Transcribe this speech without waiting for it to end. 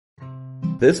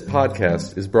This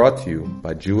podcast is brought to you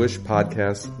by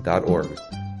JewishPodcasts.org.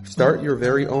 Start your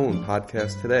very own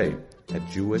podcast today at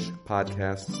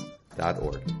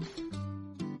JewishPodcasts.org.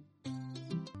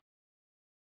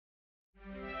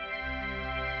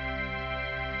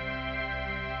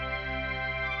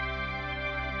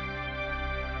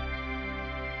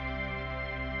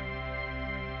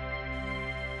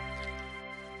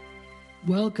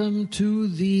 Welcome to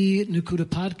the Nakuda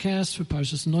podcast for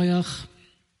Parshas Noach.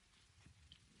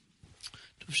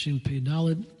 Tufshin Pei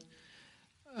Daled.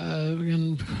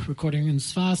 Again, recording in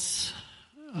Sfas.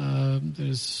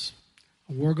 There's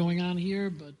a war going on here,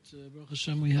 but Baruch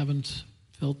Hashem, we haven't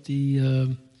felt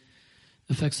the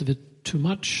effects of it too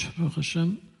much. Baruch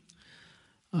Hashem.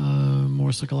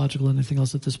 More psychological than anything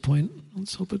else at this point.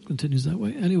 Let's hope it continues that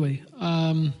way. Anyway,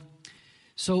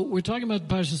 so we're talking about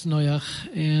Parshas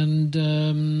Noach, and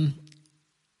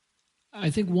I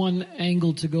think one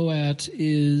angle to go at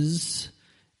is,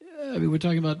 we're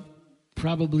talking about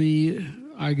probably,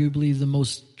 arguably, the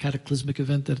most cataclysmic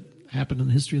event that happened in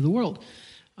the history of the world,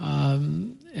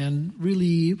 and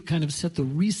really kind of set the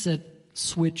reset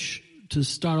switch to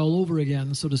start all over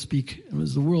again, so to speak. It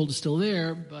was, the world is still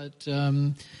there, but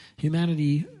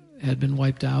humanity had been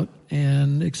wiped out,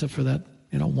 and except for that,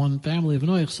 one family of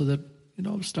Noach, so that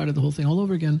started the whole thing all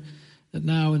over again, that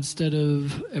now instead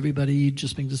of everybody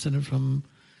just being descended from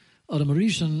Adam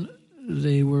Rishon,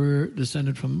 they were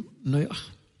descended from Noach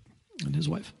and his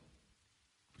wife.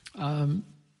 At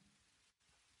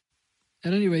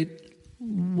any rate,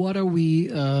 what are we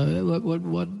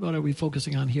what are we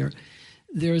focusing on here?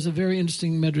 There is a very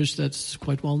interesting medrash that's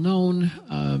quite well known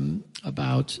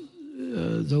about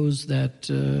those that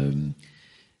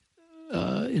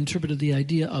interpreted the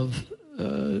idea of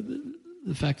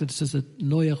the fact that it says that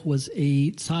Noach was a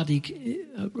tzaddik,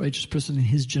 a righteous person in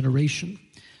his generation.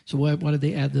 So why did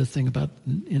they add the thing about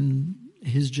in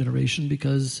his generation?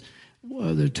 Because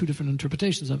there are two different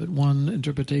interpretations of it. One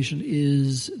interpretation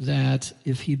is that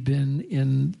if he'd been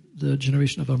in the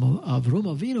generation of Avrohom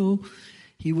Avinu,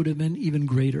 he would have been even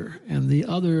greater. And the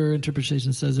other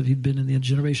interpretation says if he'd been in the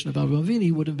generation of Avrohom Avinu,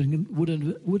 he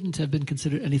wouldn't have been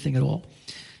considered anything at all.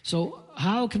 So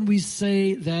how can we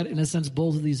say that, in a sense,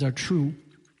 both of these are true?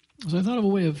 So I thought of a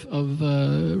way of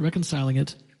reconciling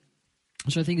it,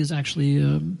 which I think is actually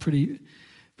pretty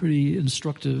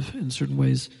instructive in certain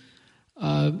ways.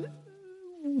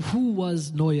 Who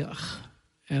was Noach,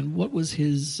 and what was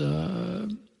his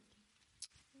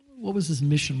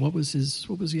mission? What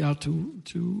was he out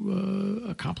to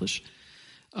accomplish,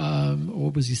 or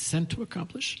what was he sent to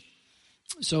accomplish?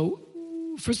 So,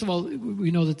 first of all,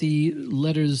 we know that the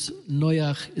letters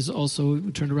Noach is also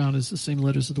turned around as the same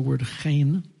letters of the word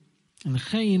Chain. And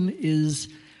Chain is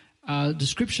a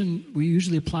description we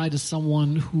usually apply to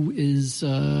someone who is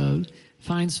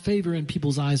finds favor in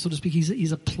people's eyes, so to speak.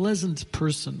 He's a pleasant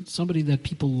person, somebody that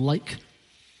people like.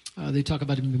 They talk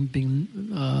about him being,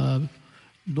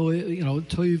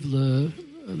 toiv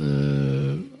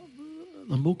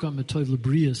l'mukam et toiv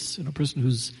l'brius, a person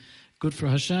who's good for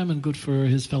Hashem and good for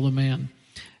his fellow man.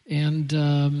 And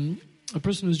a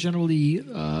person who's generally,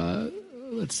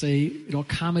 let's say,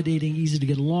 accommodating, easy to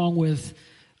get along with,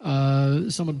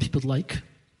 someone people like.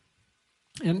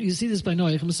 And you see this by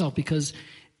Noach himself, because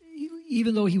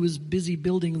even though he was busy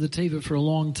building the Teva for a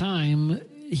long time,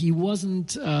 he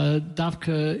wasn't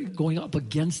dafka going up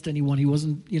against anyone. He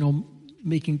wasn't,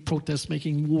 making protests,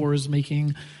 making wars,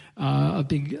 making a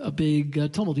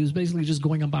big tumult. He was basically just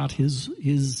going about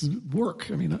his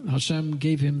work. I mean, Hashem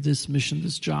gave him this mission,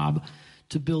 this job,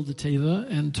 to build the Teva,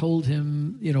 and told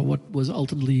him, what was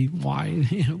ultimately why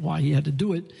he had to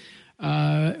do it,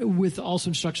 with also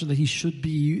instruction that he should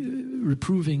be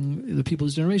reproving the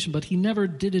people's generation. But he never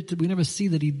did it. We never see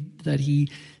that he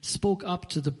spoke up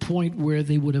to the point where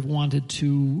they would have wanted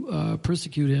to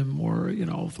persecute him or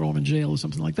throw him in jail or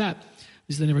something like that. At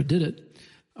least they never did it.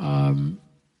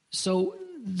 So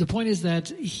the point is that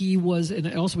he was,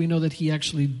 and also we know that he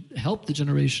actually helped the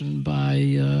generation by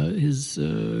his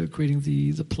creating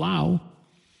the plow,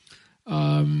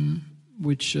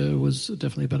 which was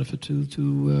definitely a benefit to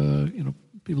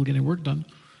people getting work done.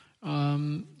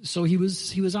 So he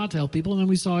was out to help people, and then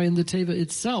we saw in the Teva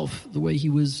itself the way he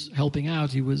was helping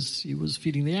out. He was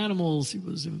feeding the animals. He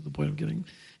was at the point of getting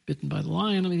bitten by the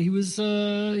lion. I mean, he was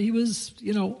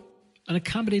an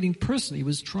accommodating person. He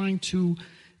was trying to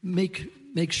make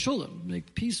shalom,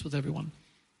 make peace with everyone.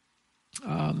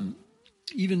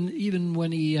 Even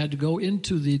when he had to go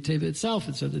into the Teva itself,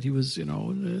 it said that he was, he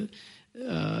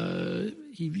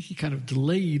kind of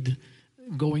delayed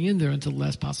going in there until the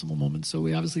last possible moment. So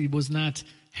he obviously was not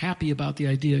happy about the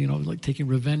idea, like taking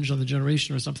revenge on the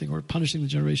generation or something, or punishing the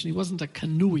generation. He wasn't a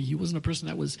kanui. He wasn't a person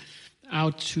that was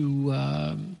out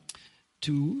to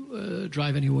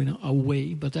drive anyone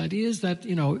away. But the idea is that,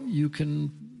 you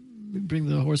can bring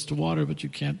the horse to water, but you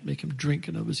can't make him drink.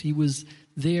 In other words, he was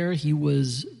there. He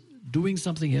was doing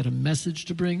something. He had a message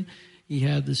to bring. He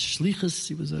had this shlichus.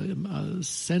 He was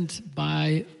sent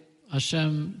by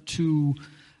Hashem to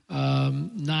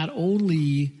not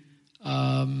only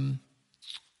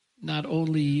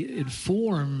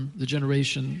inform the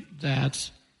generation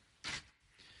that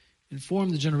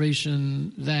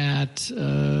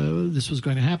this was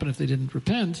going to happen if they didn't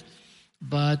repent,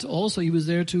 but also he was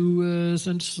there to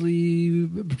essentially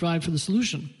provide for the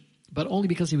solution, but only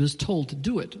because he was told to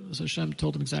do it. So Hashem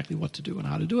told him exactly what to do and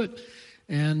how to do it,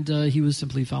 and he was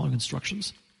simply following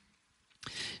instructions.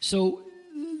 So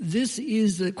this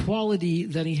is the quality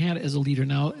that he had as a leader.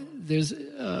 Now, there's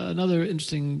another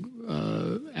interesting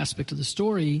aspect of the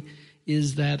story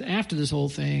is that after this whole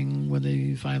thing, when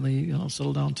they finally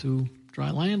settled down to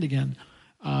dry land again,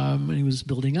 and he was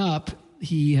building up,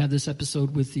 he had this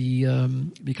episode with the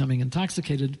becoming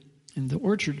intoxicated in the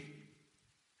orchard,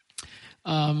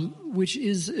 which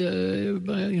is, through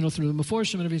the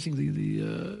Meforshim and everything,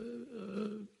 the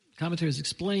commentaries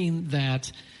explain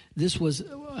that this was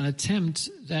an attempt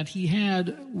that he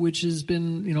had, which has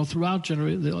been, throughout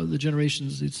the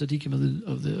generations. The tzaddikim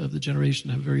of the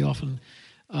generation have very often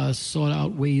sought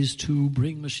out ways to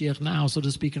bring Mashiach now, so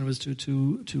to speak, and it was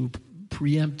to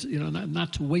preempt,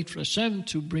 not to wait for Hashem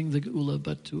to bring the Geula,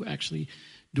 but to actually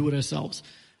do it ourselves.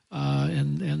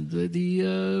 And the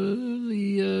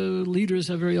leaders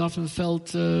have very often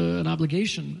felt an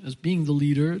obligation as being the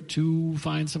leader to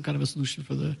find some kind of a solution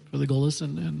for the Golus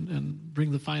and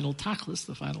bring the final tachlis,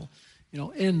 the final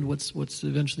end, what's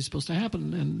eventually supposed to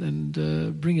happen, and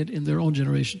bring it in their own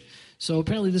generation. So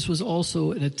apparently this was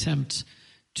also an attempt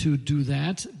to do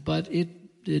that, but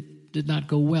it did not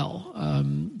go well.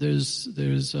 There's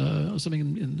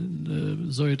something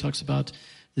in Zohar talks about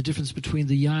the difference between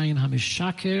the yayin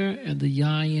hamishaker and the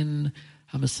yayin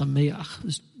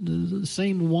hamasameach. The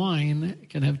same wine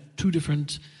can have two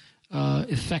different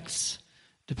effects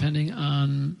depending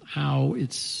on how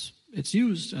it's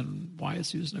used and why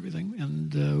it's used and everything.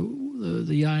 And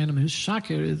the yayin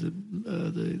hamishaker,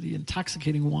 the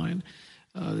intoxicating wine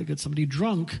that gets somebody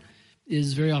drunk,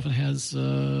 is very often has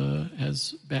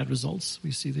bad results.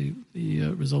 We see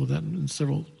the result of that in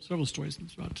several stories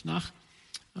throughout Tanakh.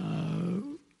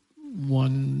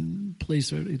 One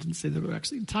place where it didn't say they were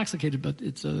actually intoxicated, but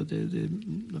it's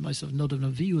the mice of Noach and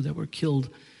Avihu that were killed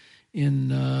in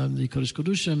the Kodesh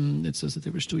Kodushim. It says that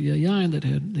they were shtu yayin, that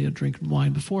they had drinking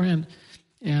wine beforehand,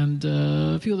 and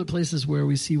a few other places where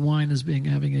we see wine as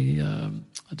having a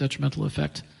detrimental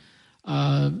effect.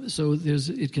 So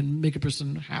it can make a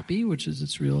person happy, which is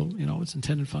its real, its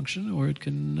intended function, or it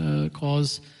can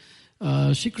cause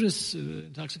shikris,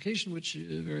 intoxication, which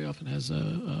very often has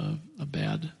a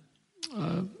bad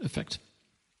effect.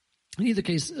 In either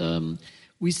case,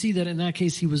 we see that in that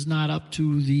case he was not up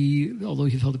to although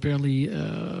he felt apparently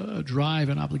a drive,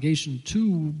 an obligation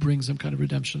to bring some kind of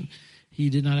redemption, he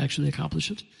did not actually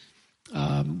accomplish it.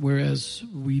 Whereas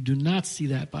we do not see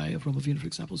that by Avrohom Avinu, for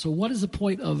example. So what is the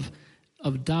point of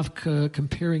Davka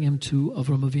comparing him to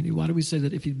Avrohom Avinu? Why do we say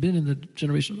that if he'd been in the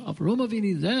generation of Avrohom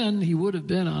Avinu, then he would have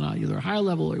been on either a higher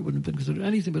level or he wouldn't have been considered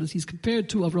anything, but he's compared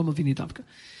to Avrohom Avinu Davka.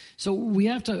 So we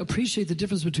have to appreciate the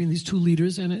difference between these two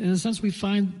leaders, and in a sense we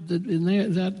find that in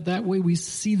there, that way we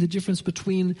see the difference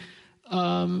between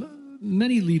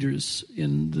many leaders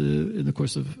in the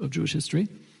course of Jewish history,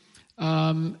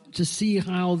 to see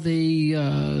how they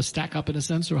stack up in a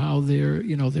sense, or how their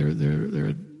milas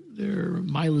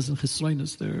and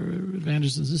chesroinus, their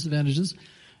advantages and disadvantages,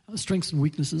 strengths and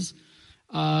weaknesses,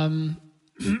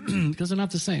 because they're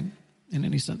not the same in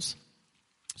any sense.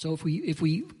 So if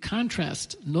we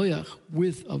contrast Noach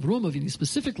with Avrohom Avinu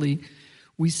specifically,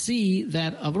 we see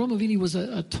that Avrohom Avinu was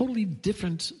a totally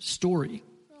different story.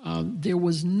 There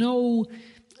was no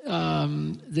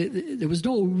original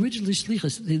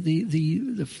shlichus.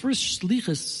 The first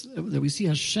shlichus that we see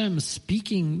Hashem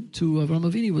speaking to Avrohom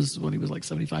Avinu was when he was like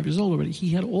 75 years old already. He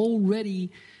had already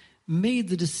made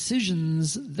the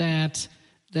decisions that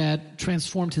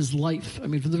transformed his life. I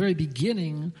mean, from the very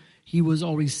beginning, he was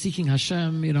always seeking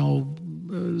Hashem,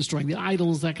 destroying the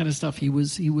idols, that kind of stuff. He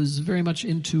was very much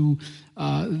into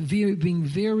being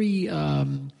very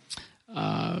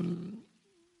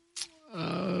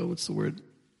what's the word?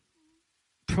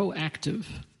 Proactive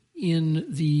in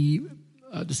the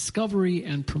discovery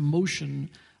and promotion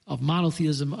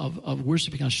monotheism, of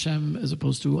worshiping Hashem as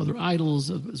opposed to other idols,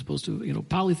 as opposed to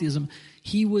polytheism.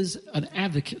 He was an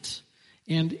advocate,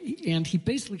 and he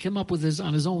basically came up with this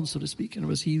on his own, so to speak. And it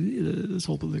was this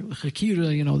whole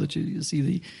chakira, that you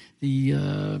see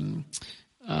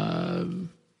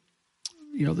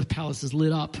the palace is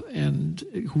lit up, and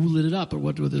who lit it up, or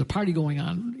what? There's a party going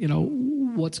on.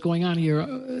 What's going on here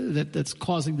that's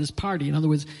causing this party? In other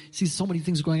words, you see so many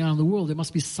things going on in the world. There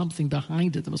must be something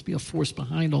behind it. There must be a force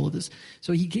behind all of this.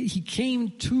 So he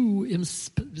came to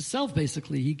himself,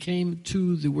 basically. He came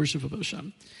to the worship of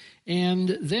Hashem.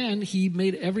 And then he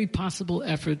made every possible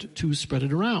effort to spread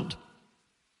it around.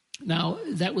 Now,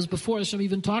 that was before Hashem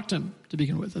even talked to him to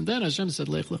begin with. And then Hashem said,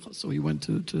 Lech Lecha. So he went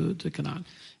to Canaan.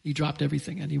 He dropped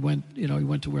everything, and he went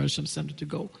to where Hashem sent him to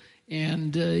go.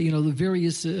 And, the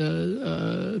various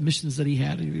missions that he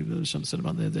had. Hashem said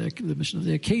about the mission of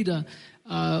the Akedah,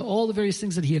 all the various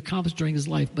things that he accomplished during his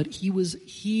life. But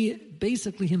he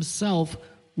basically himself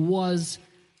was,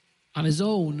 on his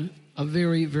own, a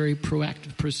very, very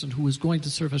proactive person who was going to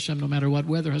serve Hashem no matter what,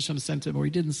 whether Hashem sent him or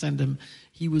he didn't send him.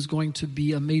 He was going to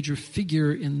be a major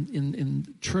figure in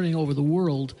turning over the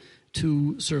world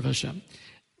to serve Hashem.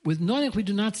 With Noach, we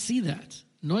do not see that.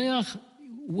 Noach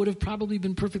would have probably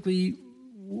been done perfectly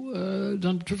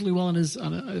well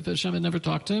if Hashem had never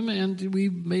talked to him, and we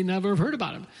may never have heard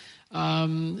about him.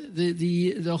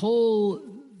 The whole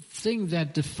thing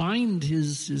that defined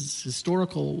his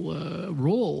historical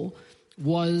role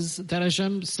was that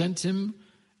Hashem sent him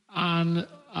on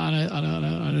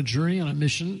a journey, on a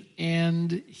mission,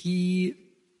 and he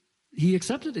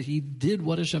accepted it. He did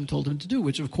what Hashem told him to do,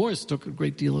 which of course took a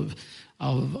great deal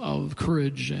of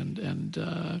courage and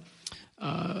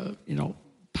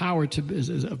power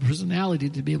as a personality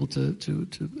to be able to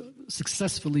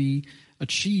successfully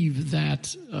achieve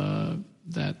that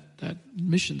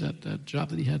mission, that job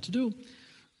that he had to do.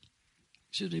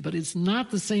 Excuse me, but it's not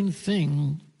the same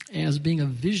thing as being a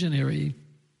visionary,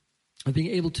 of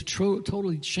being able to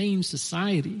totally change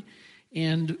society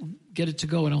and get it to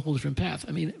go in a whole different path.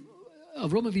 I mean,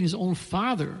 Avrohom Avinu's own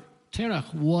father,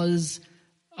 Terach, was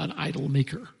an idol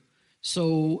maker.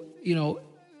 So,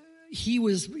 he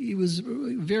was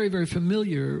very, very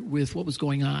familiar with what was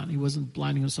going on. He wasn't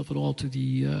blinding himself at all to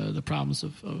the problems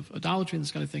of idolatry and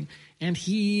this kind of thing. And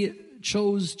he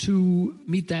chose to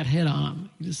meet that head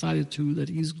on. He decided that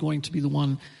he's going to be the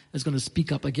one that's going to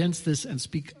speak up against this and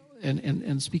speak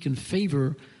in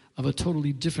favor of a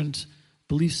totally different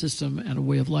belief system and a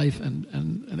way of life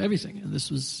and everything. And this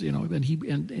was, and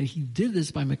he did this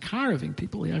by makareving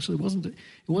people. He actually it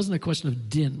wasn't a question of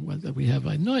din that we have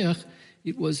by Noach.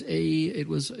 It was the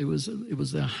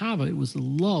ahava, it was the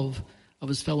love of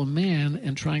his fellow man,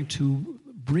 and trying to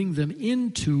bring them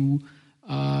into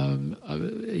a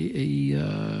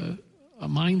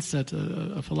mindset,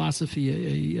 a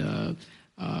philosophy, a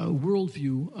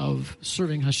worldview of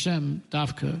serving Hashem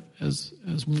Davka as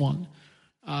one.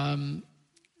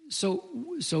 So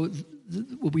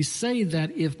what we say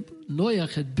that if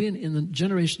Noach had been in the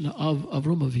generation of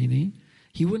Avrohom Avinu,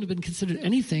 he wouldn't have been considered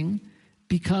anything,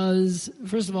 because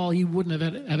first of all, he wouldn't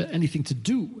have had anything to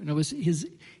do. And it was his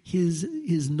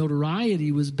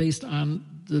notoriety was based on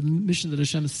the mission that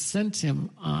Hashem sent him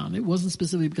on. It wasn't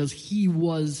specifically because he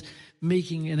was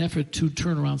making an effort to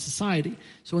turn around society.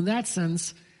 So in that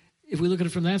sense, if we look at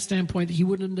it from that standpoint, he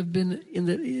wouldn't have been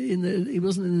he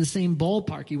wasn't in the same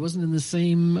ballpark. He wasn't in the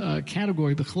same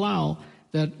category, bichlal,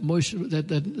 that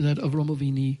Avrohom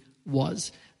Avinu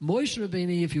was. Moshe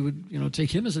Rabbeinu, if you would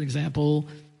take him as an example,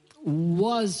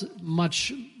 was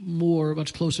much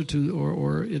closer to,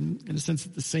 or in a sense,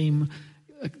 the same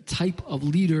type of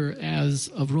leader as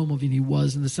Avrohom Avinu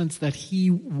was, in the sense that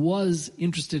he was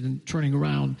interested in turning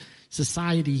around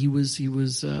society. He was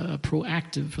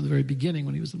proactive from the very beginning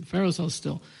when he was in Pharaoh's house.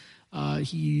 Still,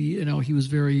 he was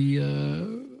very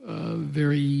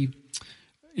very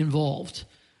involved,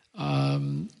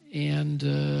 and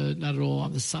not at all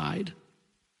on the side.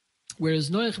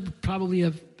 Whereas Noach would probably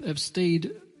have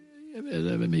stayed,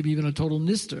 maybe even a total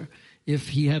nister, if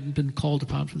he hadn't been called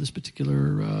upon for this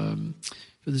particular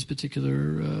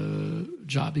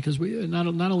job, because we not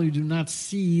only do not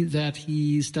see that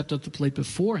he stepped up the plate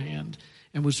beforehand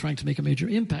and was trying to make a major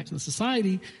impact in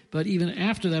society, but even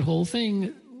after that whole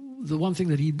thing, the one thing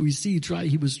that we see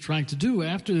he was trying to do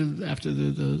after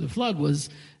the flood was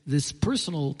this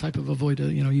personal type of avoida.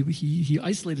 He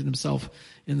isolated himself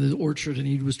in the orchard, and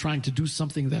he was trying to do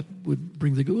something that would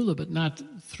bring the geula, but not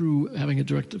through having a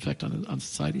direct effect on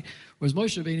society. Whereas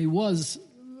Moshe Rabbeinu was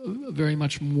very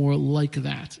much more like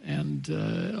that, and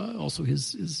also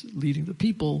his leading the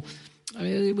people I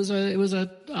mean, it was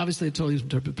obviously a totally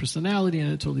different personality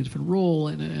and a totally different role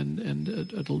and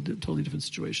a totally different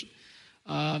situation.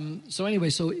 So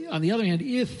on the other hand,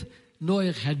 if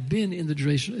Noach had been in the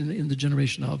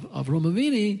generation of Avrohom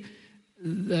Avinu,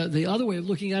 the other way of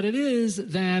looking at it is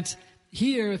that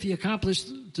here, if he accomplished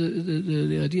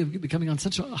the idea of becoming on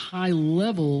such a high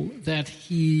level that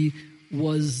he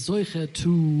was zoiche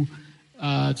to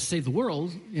save the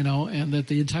world, and that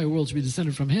the entire world should be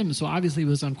descended from him. So obviously he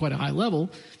was on quite a high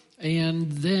level.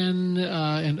 And then,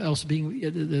 and also being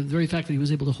the very fact that he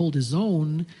was able to hold his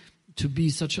own to be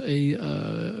such a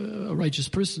righteous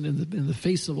person in the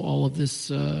face of all of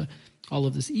this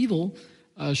evil,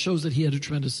 shows that he had a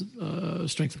tremendous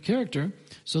strength of character.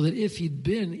 So that if he'd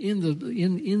been in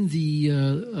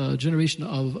the generation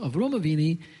of Avrohom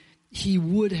Avinu, he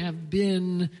would have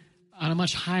been on a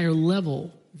much higher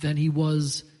level than he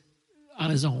was on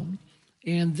his own.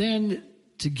 And then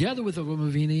together with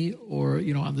Avrohom Avinu, or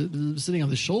sitting on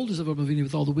the shoulders of Avrohom Avinu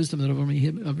with all the wisdom that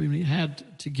Avrohom Avinu had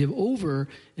to give over,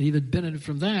 and even benefited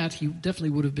from that, he definitely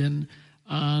would have been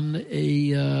on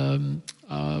a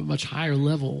much higher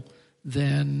level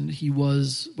than he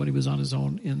was when he was on his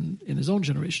own in his own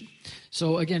generation.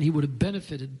 So again, he would have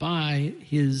benefited by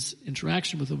his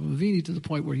interaction with Avrohom Avinu to the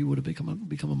point where he would have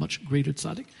become a much greater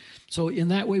tzaddik. So in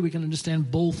that way, we can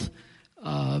understand both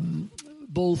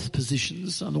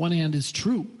positions. On the one hand, it's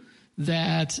true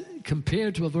that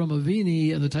compared to Avrohom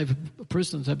Avinu and the type of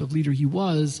person, the type of leader he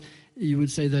was, you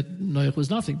would say that Noach was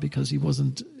nothing because he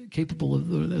wasn't capable of,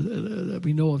 that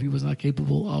we know of, he was not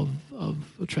capable of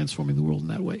transforming the world in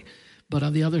that way. But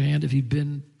on the other hand, if he'd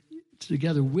been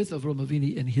together with Avrohom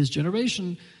Avinu in his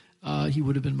generation, he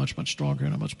would have been much, much stronger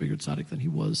and a much bigger tzaddik than he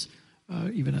was,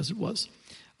 even as it was.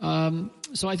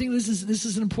 So I think this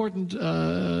is an important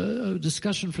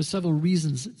discussion for several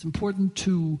reasons. It's important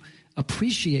to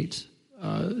appreciate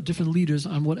different leaders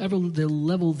on whatever the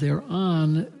level they're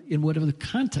on, in whatever the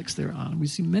context they're on. We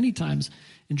see many times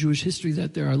in Jewish history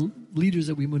that there are leaders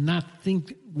that we would not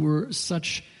think were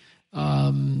such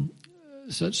big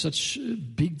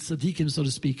tzaddikim, so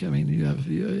to speak. I mean, you have,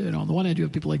 on the one hand you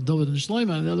have people like David and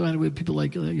Shlomo, on the other hand we have people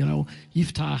like,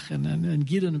 Yiftach and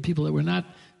Gideon, and people that were not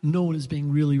known as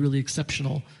being really, really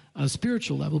exceptional on a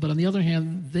spiritual level. But on the other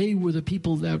hand, they were the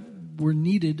people that were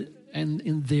needed and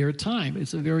in their time.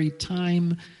 It's a very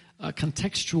time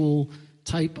contextual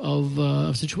type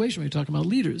of situation when you're talking about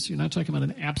leaders. You're not talking about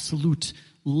an absolute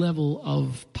level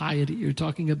of piety. You're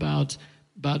talking about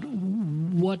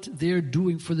what they're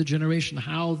doing for the generation,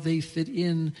 how they fit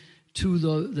in to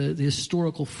the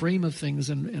historical frame of things,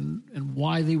 and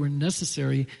why they were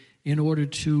necessary in order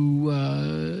to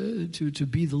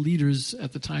be the leaders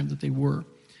at the time that they were,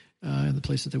 in the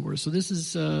place that they were. So this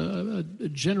is a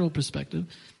general perspective.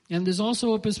 And there's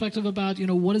also a perspective about,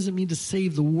 what does it mean to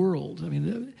save the world? I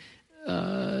mean,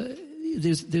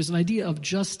 there's an idea of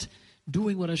just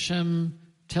doing what Hashem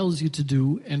tells you to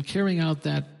do and carrying out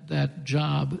that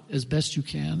job as best you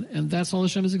can, and that's all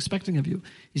Hashem is expecting of you.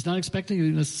 He's not expecting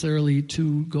you necessarily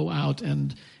to go out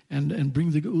and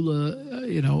bring the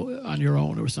geula, on your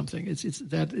own or something. It's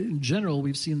that in general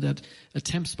we've seen that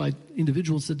attempts by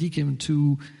individual tzaddikim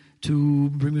to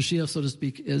bring Mashiach, so to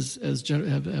speak,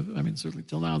 certainly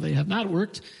till now they have not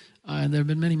worked, and there have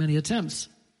been many attempts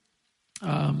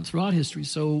throughout history.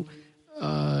 So.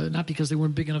 Not because they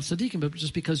weren't big enough tzaddikim, but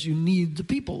just because you need the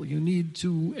people. You need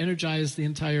to energize the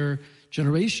entire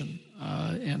generation,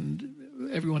 and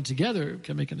everyone together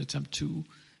can make an attempt to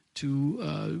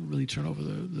really turn over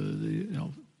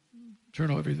turn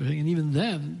over everything. And even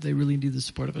then, they really need the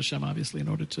support of Hashem, obviously, in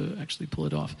order to actually pull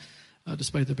it off,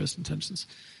 despite their best intentions.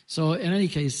 So, in any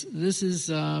case, this is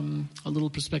a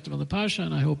little perspective on the Pasha,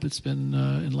 and I hope it's been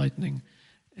enlightening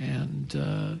and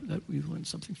that we've learned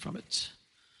something from it.